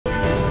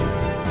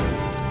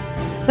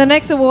The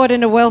next award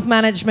in the Wealth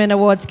Management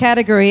Awards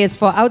category is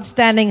for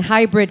Outstanding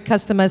Hybrid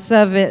Customer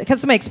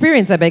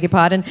Experience,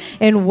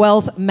 in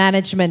Wealth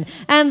Management.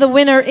 And the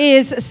winner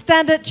is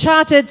Standard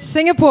Chartered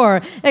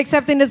Singapore.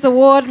 Accepting this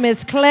award,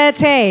 Ms. Claire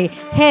Tay,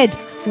 Head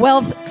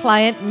Wealth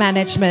Client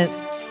Management.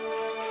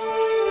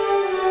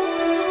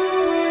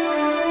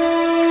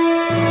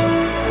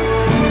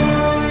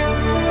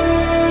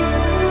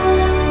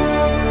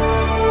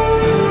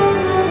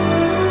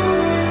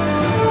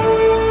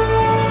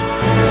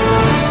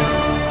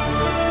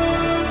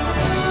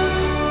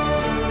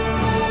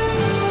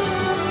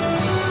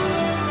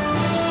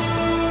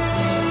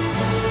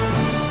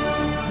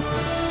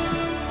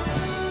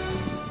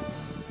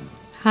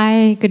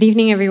 Hi, good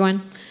evening,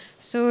 everyone.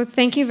 So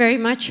thank you very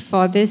much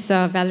for this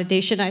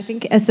validation. I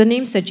think, as the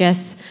name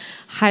suggests,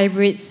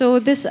 hybrid. So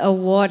this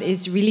award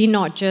is really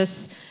not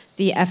just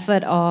the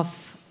effort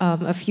of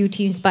a few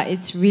teams, but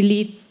it's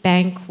really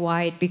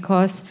bank-wide,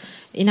 because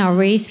in our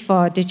race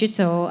for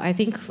digital, I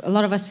think a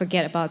lot of us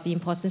forget about the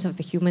importance of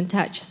the human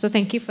touch. So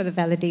thank you for the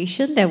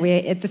validation that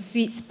we're at the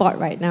sweet spot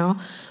right now.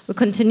 We'll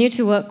continue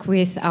to work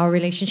with our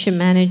relationship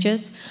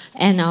managers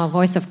and our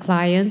voice of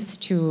clients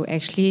to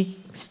actually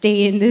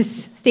stay in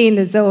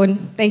the zone.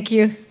 Thank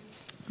you.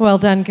 Well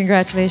done.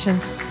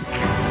 Congratulations.